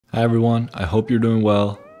Hi everyone, I hope you're doing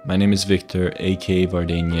well. My name is Victor, aka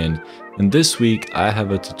VRDNYN, and this week I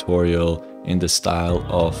have a tutorial in the style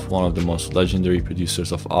of one of the most legendary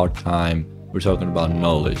producers of our time. We're talking about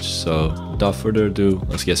Knowledge, so without further ado,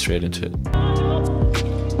 let's get straight into it.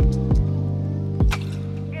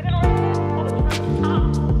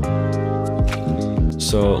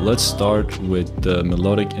 So let's start with the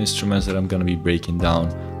melodic instruments that I'm going to be breaking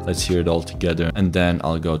down. Let's hear it all together, and then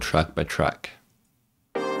I'll go track by track.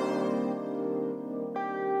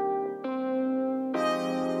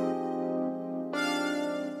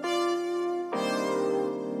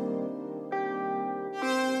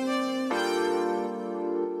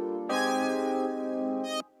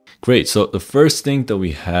 Great, so the first thing that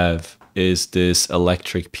we have is this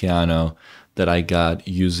electric piano that I got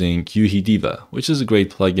using Diva, which is a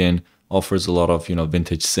great plugin, offers a lot of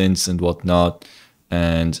vintage synths and whatnot.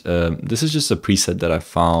 And this is just a preset that I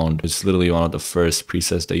found. It's literally one of the first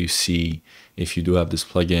presets that you see if you do have this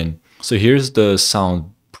plugin. So here's the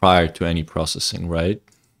sound prior to any processing, right?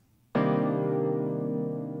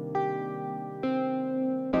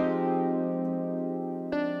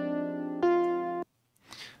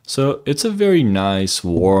 So it's a very nice,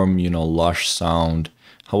 warm, lush sound.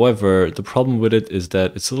 However, the problem with it is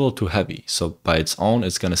that it's a little too heavy. So by its own,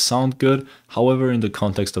 it's going to sound good. However, in the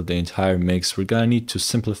context of the entire mix, we're going to need to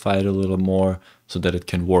simplify it a little more so that it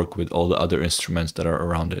can work with all the other instruments that are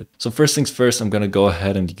around it. So first things first, I'm going to go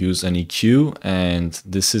ahead and use an EQ, and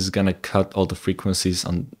this is going to cut all the frequencies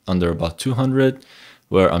under about 200,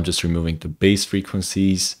 where I'm just removing the bass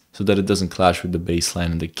frequencies so that it doesn't clash with the bass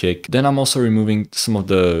line and the kick. Then I'm also removing some of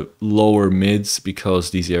the lower mids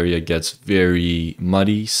because this area gets very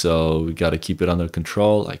muddy, so we got to keep it under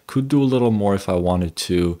control. I could do a little more if I wanted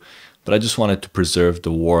to, but I just wanted to preserve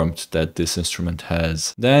the warmth that this instrument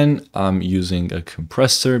has. Then I'm using a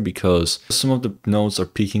compressor because some of the notes are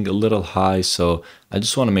peaking a little high, so I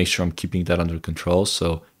just want to make sure I'm keeping that under control.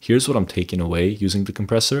 So here's what I'm taking away using the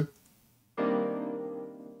compressor.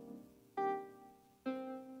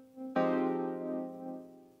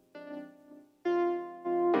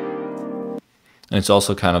 And it's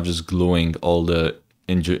also kind of just gluing all the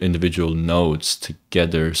individual notes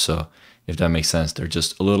together. So if that makes sense, they're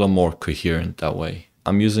just a little more coherent that way.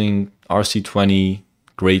 I'm using RC20,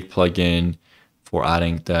 great plugin for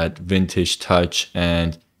adding that vintage touch.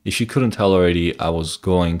 And if you couldn't tell already, I was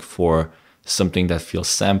going for something that feels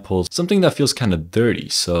sampled, something that feels kind of dirty.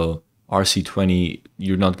 So RC20,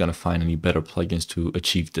 you're not going to find any better plugins to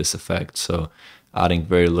achieve this effect. So adding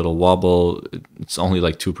very little wobble, it's only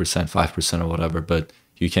like 2%, 5% or whatever, but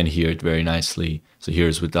you can hear it very nicely. So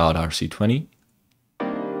here's without RC20.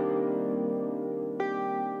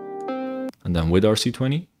 And then with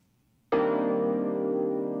RC20.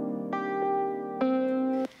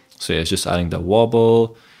 So yeah, it's just adding that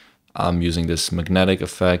wobble. I'm using this magnetic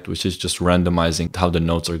effect, which is just randomizing how the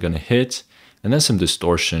notes are going to hit. And then some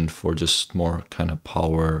distortion for just more kind of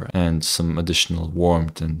power and some additional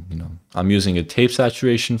warmth. And, I'm using a tape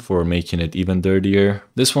saturation for making it even dirtier.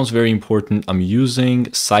 This one's very important. I'm using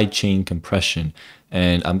sidechain compression,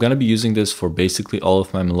 and I'm going to be using this for basically all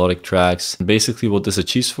of my melodic tracks. And basically what this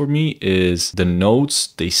achieves for me is the notes,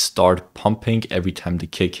 they start pumping every time the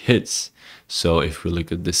kick hits. So if we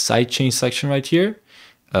look at this sidechain section right here,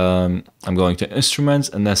 I'm going to instruments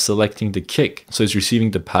and then selecting the kick. So it's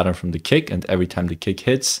receiving the pattern from the kick, and every time the kick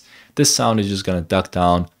hits, this sound is just going to duck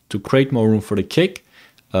down to create more room for the kick.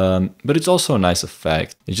 But it's also a nice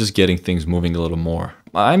effect. It's just getting things moving a little more.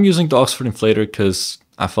 I'm using the Oxford Inflator because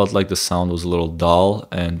I felt like the sound was a little dull,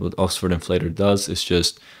 and what Oxford Inflator does is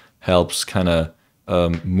just helps kind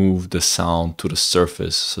of move the sound to the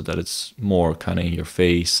surface so that it's more kind of in your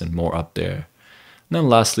face and more up there. And then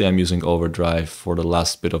lastly, I'm using overdrive for the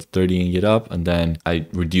last bit of dirtying it up, and then I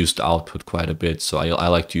reduced the output quite a bit. So I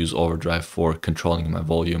like to use overdrive for controlling my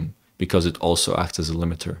volume because it also acts as a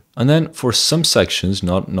limiter. And then for some sections,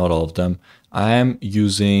 not all of them, I am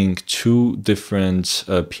using two different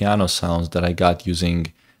piano sounds that I got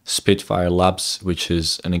using Spitfire Labs, which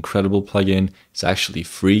is an incredible plugin. It's actually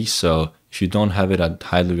free, so if you don't have it, I'd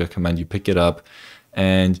highly recommend you pick it up.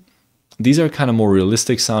 And these are kind of more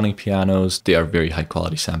realistic sounding pianos. They are very high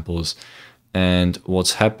quality samples. And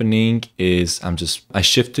what's happening is I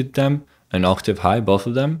shifted them an octave high, both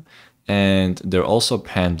of them, and they're also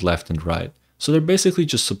panned left and right. So they're basically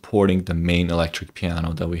just supporting the main electric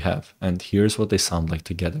piano that we have. And here's what they sound like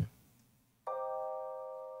together.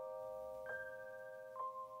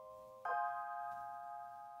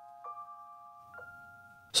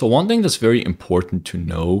 So one thing that's very important to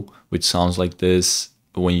know with sounds like this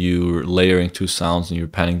when you're layering two sounds and you're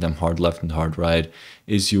panning them hard left and hard right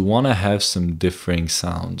is you want to have some differing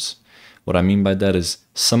sounds. What I mean by that is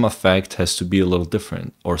some effect has to be a little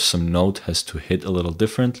different, or some note has to hit a little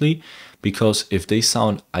differently, because if they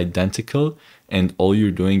sound identical and all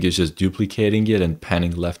you're doing is just duplicating it and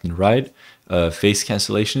panning left and right, phase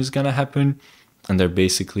cancellation is going to happen, and they're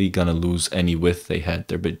basically going to lose any width they had.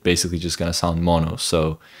 They're basically just going to sound mono.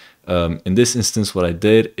 So in this instance, what I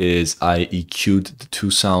did is I EQ'd the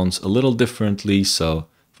two sounds a little differently. So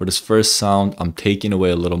for this first sound, I'm taking away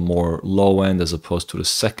a little more low end as opposed to the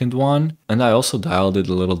second one. And I also dialed it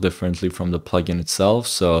a little differently from the plugin itself.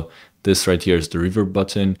 So this right here is the reverb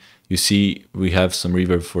button. You see we have some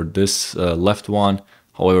reverb for this left one.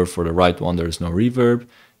 However, for the right one, there is no reverb.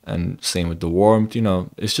 And same with the warmth, you know,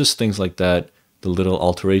 it's just things like that. The little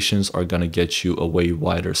alterations are going to get you a way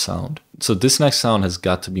wider sound. So this next sound has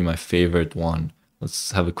got to be my favorite one.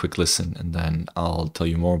 Let's have a quick listen and then I'll tell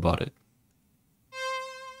you more about it.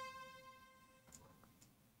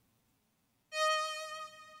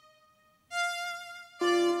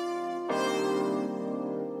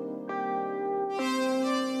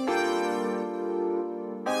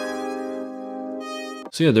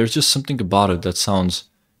 So yeah, there's just something about it that sounds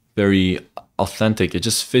very authentic. It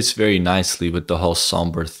just fits very nicely with the whole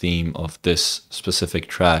somber theme of this specific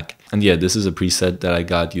track. And yeah, this is a preset that I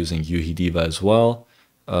got using Yuhi Diva as well.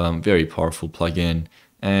 Very powerful plugin.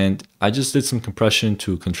 And I just did some compression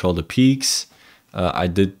to control the peaks. I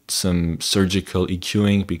did some surgical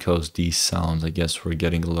EQing because these sounds, I guess, were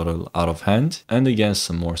getting a little out of hand. And again,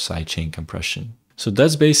 some more sidechain compression. So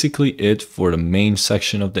that's basically it for the main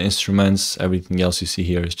section of the instruments. Everything else you see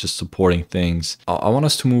here is just supporting things. I want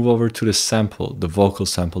us to move over to the sample, the vocal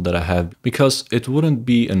sample that I have, because it wouldn't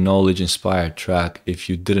be a knowledge-inspired track if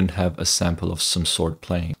you didn't have a sample of some sort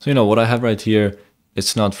playing. So you know what I have right here,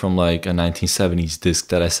 it's not from like a 1970s disc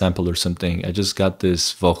that I sampled or something. I just got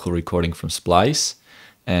this vocal recording from Splice,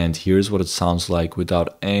 and here's what it sounds like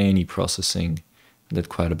without any processing. I did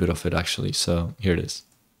quite a bit of it actually, so here it is.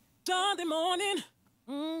 Sunday morning,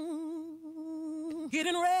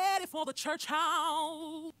 getting ready for the church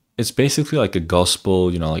house. It's basically like a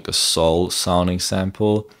gospel, you know, like a soul sounding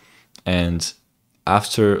sample. And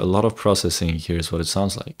after a lot of processing, here's what it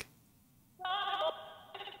sounds like.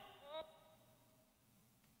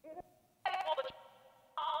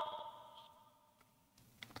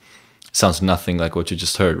 Sounds nothing like what you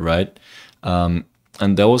just heard, right? And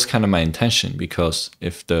that was kind of my intention, because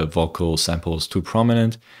if the vocal sample is too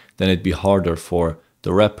prominent, then it'd be harder for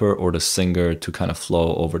the rapper or the singer to kind of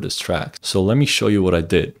flow over this track. So let me show you what I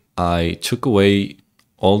did. I took away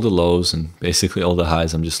all the lows and basically all the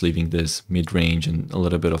highs. I'm just leaving this mid-range and a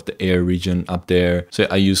little bit of the air region up there. So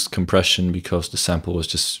I used compression because the sample was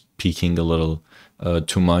just peaking a little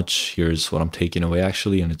too much. Here's what I'm taking away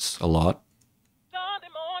actually, and it's a lot.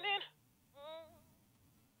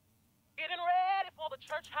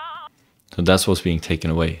 So that's what's being taken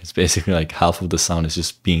away. It's basically like half of the sound is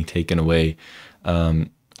just being taken away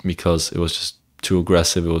because it was just too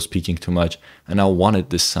aggressive. It was peaking too much. And I wanted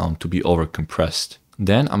this sound to be over compressed.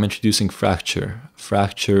 Then I'm introducing Fracture.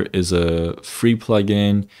 Fracture is a free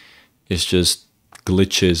plugin. It's just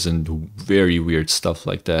glitches and very weird stuff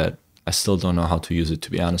like that. I still don't know how to use it,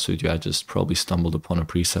 to be honest with you. I just probably stumbled upon a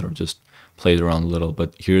preset or just played around a little.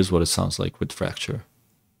 But here's what it sounds like with Fracture.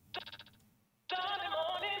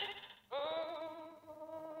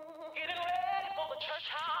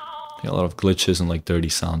 A lot of glitches and like dirty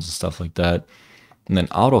sounds and stuff like that. And then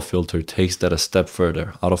Autofilter takes that a step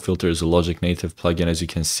further. Autofilter is a Logic native plugin, as you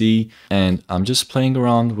can see. And I'm just playing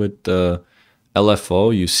around with the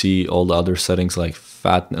LFO. You see all the other settings like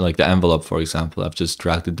the envelope, for example. I've just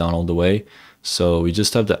dragged it down all the way. So we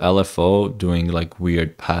just have the LFO doing like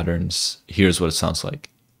weird patterns. Here's what it sounds like.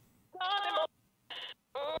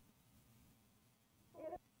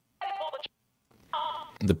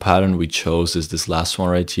 The pattern we chose is this last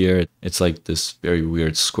one right here. It's like this very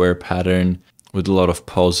weird square pattern with a lot of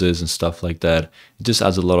pauses and stuff like that. It just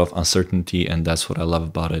adds a lot of uncertainty, and that's what I love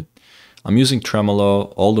about it. I'm using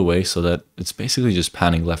tremolo all the way so that it's basically just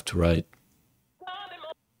panning left to right.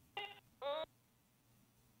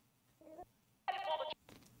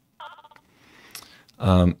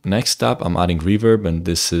 Next up, I'm adding reverb, and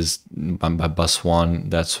this is by bus 1.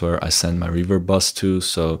 That's where I send my reverb bus to.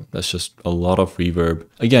 So that's just a lot of reverb.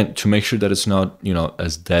 Again, to make sure that it's not, you know,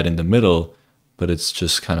 as dead in the middle, but it's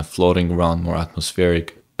just kind of floating around, more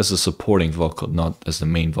atmospheric as a supporting vocal, not as the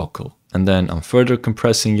main vocal. And then I'm further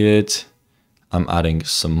compressing it. I'm adding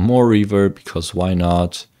some more reverb because why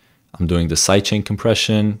not? I'm doing the sidechain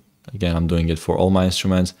compression. Again, I'm doing it for all my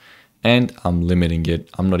instruments. And I'm limiting it.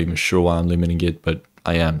 I'm not even sure why I'm limiting it, but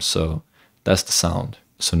I am. So that's the sound.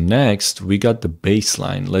 So next we got the bass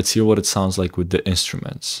line. Let's hear what it sounds like with the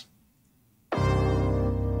instruments.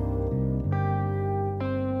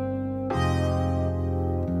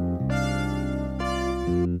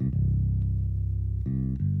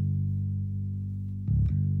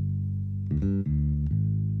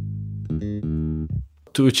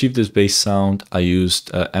 To achieve this bass sound, I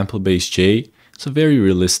used Ample Bass J. It's a very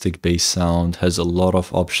realistic bass sound, has a lot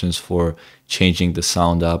of options for changing the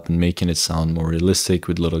sound up and making it sound more realistic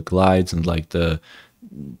with little glides and like the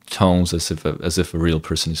tones as if a real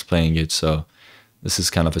person is playing it. So this is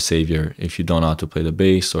kind of a savior if you don't know how to play the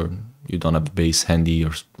bass or you don't have a bass handy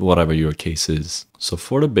or whatever your case is. So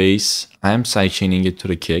for the bass, I am sidechaining it to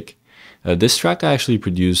the kick. This track I actually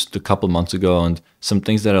produced a couple months ago, and some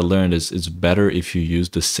things that I learned is it's better if you use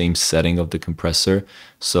the same setting of the compressor.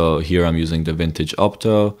 So here I'm using the vintage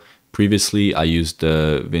opto. Previously I used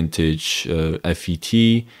the vintage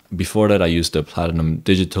FET. Before that I used the platinum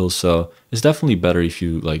digital. So it's definitely better if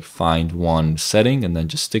you like find one setting and then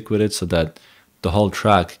just stick with it so that the whole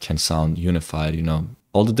track can sound unified, you know.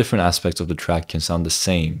 All the different aspects of the track can sound the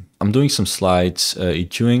same. I'm doing some slight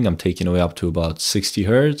EQing. I'm taking away up to about 60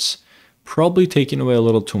 Hertz. Probably taking away a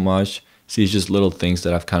little too much. See, it's just little things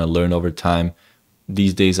that I've kind of learned over time.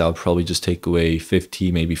 These days I'll probably just take away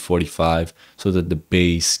 50, maybe 45, so that the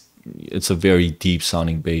bass, it's a very deep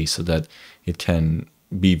sounding bass so that it can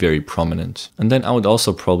be very prominent. And then I would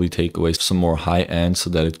also probably take away some more high end so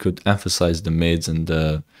that it could emphasize the mids and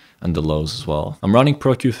the lows as well. I'm running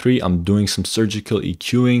Pro Q3. I'm doing some surgical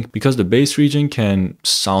EQing because the bass region can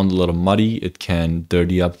sound a little muddy. It can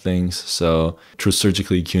dirty up things. So through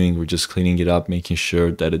surgical EQing, we're just cleaning it up, making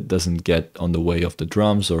sure that it doesn't get on the way of the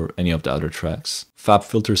drums or any of the other tracks. Fab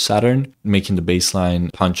Filter Saturn, making the bass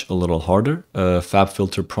line punch a little harder. Fab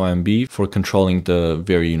Filter Pro MB for controlling the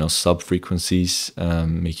very, you know, sub frequencies,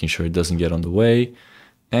 making sure it doesn't get on the way.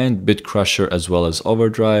 And Bit Crusher as well as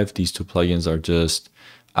Overdrive. These two plugins are just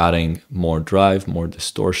adding more drive, more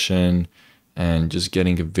distortion, and just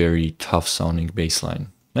getting a very tough sounding bass line.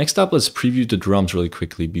 Next up, let's preview the drums really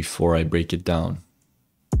quickly before I break it down.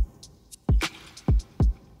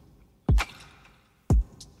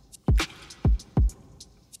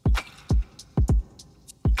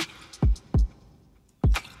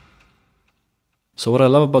 So what I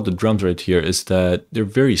love about the drums right here is that they're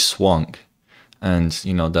very swung. And,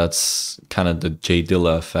 you know, that's kind of the J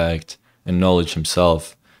Dilla effect and Knowledge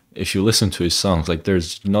himself. If you listen to his songs, like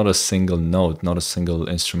there's not a single note, not a single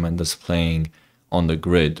instrument that's playing on the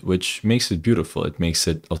grid, which makes it beautiful. It makes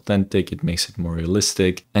it authentic. It makes it more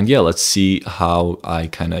realistic. And yeah, let's see how I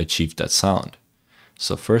kind of achieved that sound.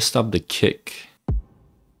 So first up, the kick.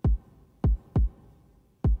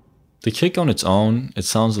 The kick on its own, it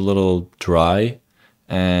sounds a little dry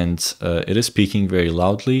and it is peaking very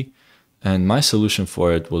loudly. And my solution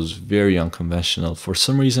for it was very unconventional. For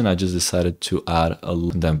some reason, I just decided to add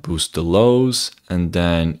and then boost the lows and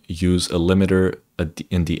then use a limiter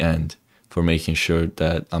in the end for making sure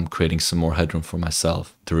that I'm creating some more headroom for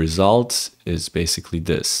myself. The result is basically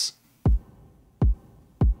this.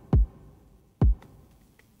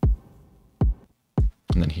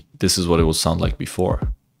 And then this is what it will sound like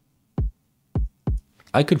before.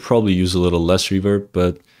 I could probably use a little less reverb,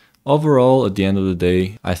 but overall, at the end of the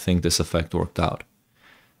day, I think this effect worked out.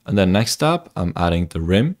 And then next up, I'm adding the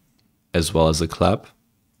rim as well as the clap.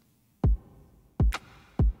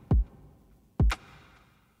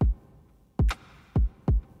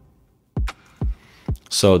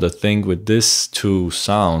 So the thing with these two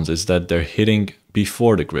sounds is that they're hitting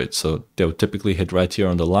before the grid. So they would typically hit right here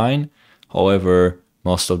on the line. However,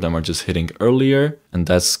 most of them are just hitting earlier, and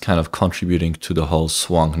that's kind of contributing to the whole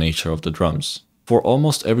swung nature of the drums. For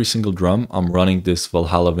almost every single drum, I'm running this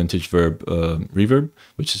Valhalla Vintage Verb reverb,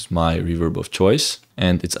 which is my reverb of choice.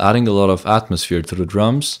 And it's adding a lot of atmosphere to the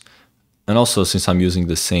drums. And also, since I'm using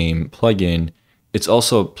the same plugin, it's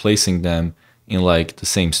also placing them in like the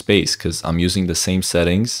same space because I'm using the same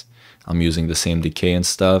settings. I'm using the same decay and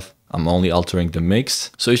stuff. I'm only altering the mix.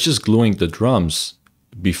 So it's just gluing the drums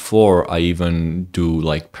before I even do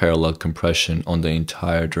like parallel compression on the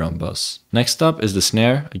entire drum bus. Next up is the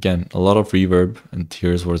snare. Again, a lot of reverb, and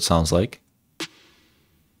here's what it sounds like.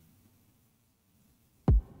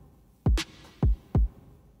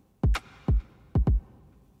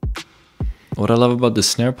 What I love about the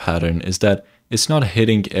snare pattern is that it's not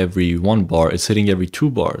hitting every one bar, it's hitting every 2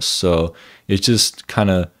 bars. So it's just kind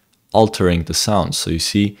of altering the sound. So you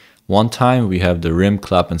see, one time we have the rim,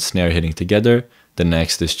 clap, and snare hitting together. The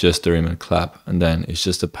next is just the rim and clap, and then it's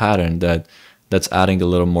just a pattern that's adding a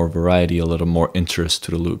little more variety, a little more interest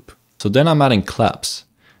to the loop. So then I'm adding claps.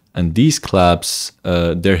 And these claps,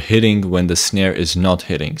 they're hitting when the snare is not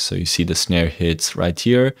hitting. So you see the snare hits right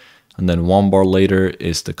here, and then one bar later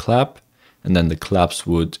is the clap, and then the claps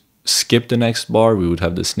would skip the next bar, we would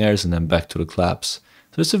have the snares, and then back to the claps.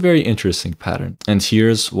 So it's a very interesting pattern. And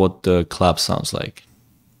here's what the clap sounds like.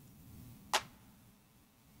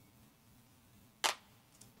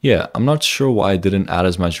 Yeah, I'm not sure why I didn't add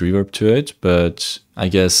as much reverb to it, but I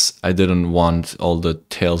guess I didn't want all the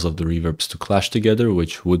tails of the reverbs to clash together,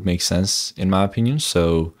 which would make sense in my opinion.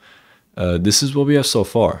 So this is what we have so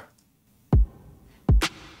far.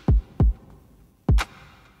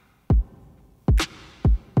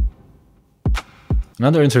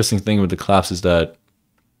 Another interesting thing with the claps is that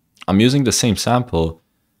I'm using the same sample,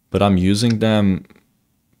 but I'm using them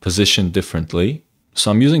positioned differently. So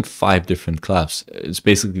I'm using 5 different claps. It's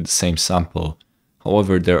basically the same sample.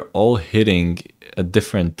 However, they're all hitting at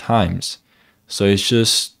different times. So it's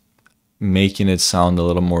just making it sound a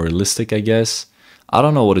little more realistic, I guess. I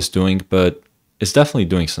don't know what it's doing, but it's definitely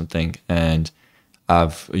doing something. And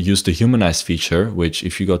I've used the humanize feature, which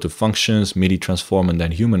if you go to functions, MIDI transform, and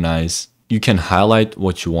then humanize, you can highlight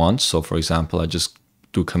what you want. So for example, I just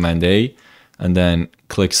do Command A and then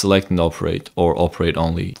click select and operate, or operate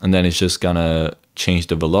only. And then it's just gonna change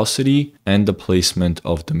the velocity and the placement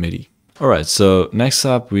of the MIDI. All right, so next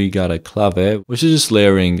up we got a clave, which is just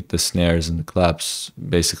layering the snares and the claps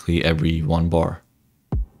basically every one bar.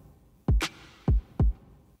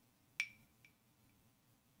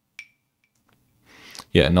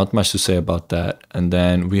 Yeah, not much to say about that. And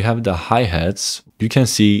then we have the hi-hats. You can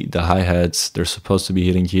see the hi-hats, they're supposed to be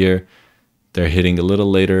hitting here. They're hitting a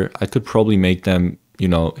little later. I could probably make them, you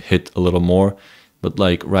know, hit a little more. But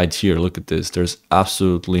like right here, look at this. There's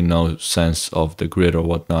absolutely no sense of the grid or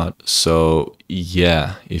whatnot. So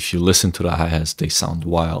yeah, if you listen to the hi-hats, they sound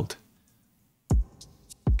wild.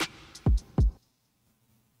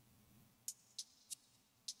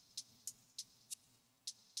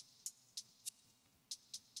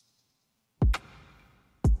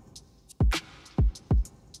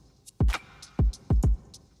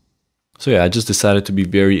 So yeah, I just decided to be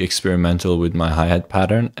very experimental with my hi-hat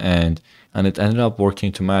pattern, and it ended up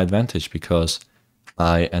working to my advantage because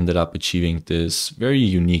I ended up achieving this very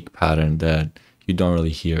unique pattern that you don't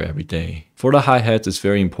really hear every day. For the hi-hat, it's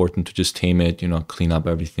very important to just tame it, you know, clean up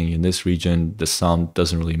everything in this region. The sound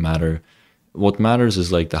doesn't really matter. What matters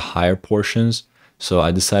is like the higher portions. So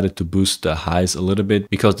I decided to boost the highs a little bit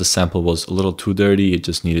because the sample was a little too dirty. It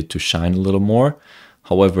just needed to shine a little more.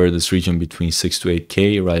 However, this region between 6 to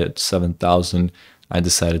 8K, right at 7,000, I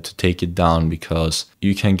decided to take it down because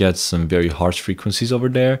you can get some very harsh frequencies over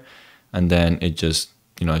there, and then it just,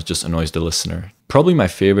 you know, it just annoys the listener. Probably my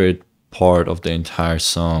favorite part of the entire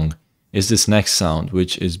song is this next sound,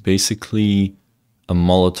 which is basically a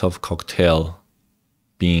Molotov cocktail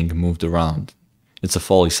being moved around. It's a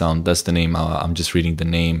Foley sound, that's the name. I'm just reading the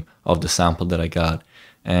name of the sample that I got.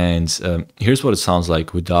 And here's what it sounds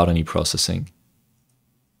like without any processing.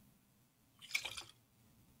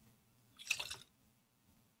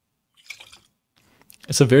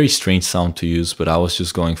 It's a very strange sound to use, but I was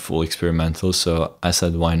just going full experimental, so I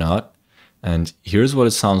said why not? And here's what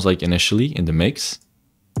it sounds like initially in the mix.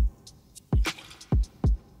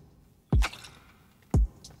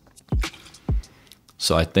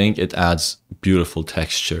 So I think it adds beautiful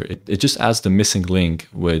texture. It just adds the missing link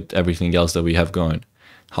with everything else that we have going.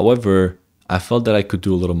 However, I felt that I could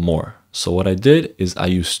do a little more. So what I did is I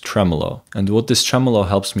used tremolo. And what this tremolo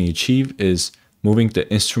helps me achieve is moving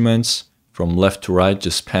the instruments from left to right,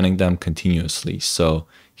 just panning them continuously. So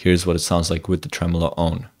here's what it sounds like with the tremolo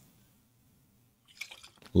on.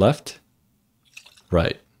 Left,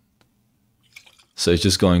 right. So it's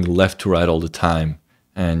just going left to right all the time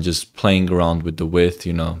and just playing around with the width,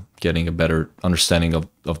 you know, getting a better understanding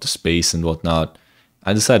of the space and whatnot.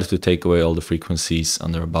 I decided to take away all the frequencies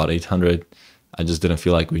under about 800. I just didn't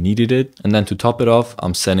feel like we needed it. And then to top it off,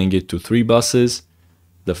 I'm setting it to 3 buses.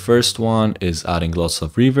 The first one is adding lots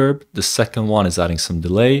of reverb. The second one is adding some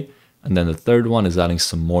delay. And then the third one is adding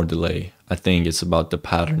some more delay. I think it's about the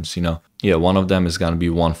patterns, you know. Yeah, one of them is going to be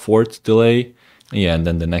 1/4 delay. Yeah, and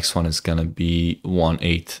then the next one is going to be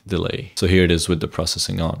 1/8 delay. So here it is with the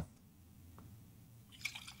processing on.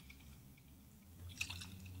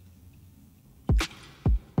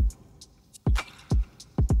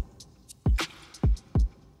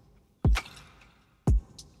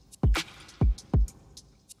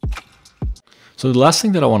 So the last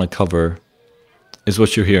thing that I want to cover is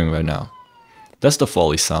what you're hearing right now. That's the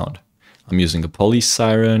Foley sound. I'm using a police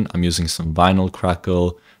siren, I'm using some vinyl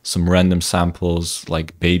crackle, some random samples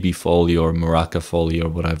like baby Foley or maraca Foley or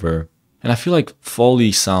whatever. And I feel like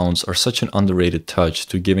Foley sounds are such an underrated touch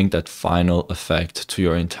to giving that final effect to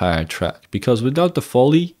your entire track, because without the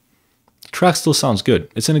Foley, the track still sounds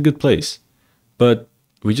good. It's in a good place. But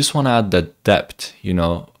we just want to add that depth, you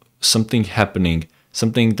know, something happening,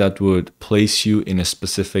 something that would place you in a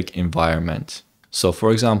specific environment. So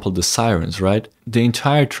for example, the sirens, right? The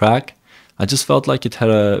entire track, I just felt like it had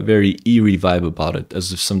a very eerie vibe about it,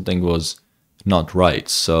 as if something was not right.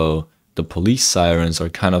 So the police sirens are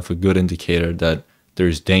kind of a good indicator that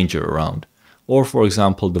there's danger around. Or for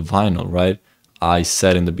example, the vinyl, right? I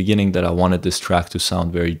said in the beginning that I wanted this track to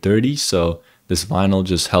sound very dirty, so this vinyl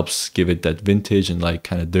just helps give it that vintage and like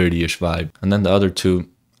kind of dirty-ish vibe. And then the other two,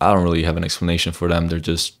 I don't really have an explanation for them. They're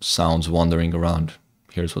just sounds wandering around.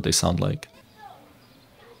 Here's what they sound like.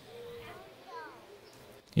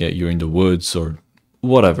 Yeah, you're in the woods or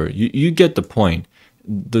whatever. You get the point.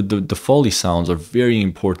 The Foley sounds are very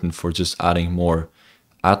important for just adding more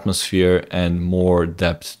atmosphere and more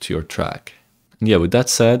depth to your track. And yeah, with that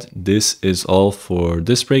said, this is all for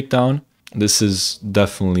this breakdown. This is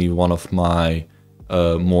definitely one of my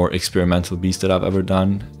more experimental beats that I've ever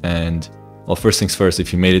done. And well, first things first,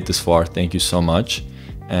 if you made it this far, thank you so much.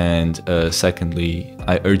 And secondly,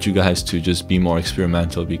 I urge you guys to just be more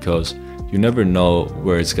experimental, because you never know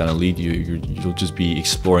where it's gonna lead you. You'll just be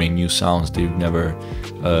exploring new sounds that you've never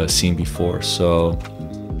seen before. So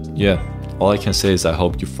yeah, all I can say is I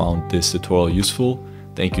hope you found this tutorial useful.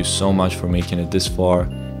 Thank you so much for making it this far,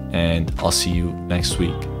 and I'll see you next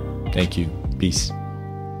week. Thank you. Peace.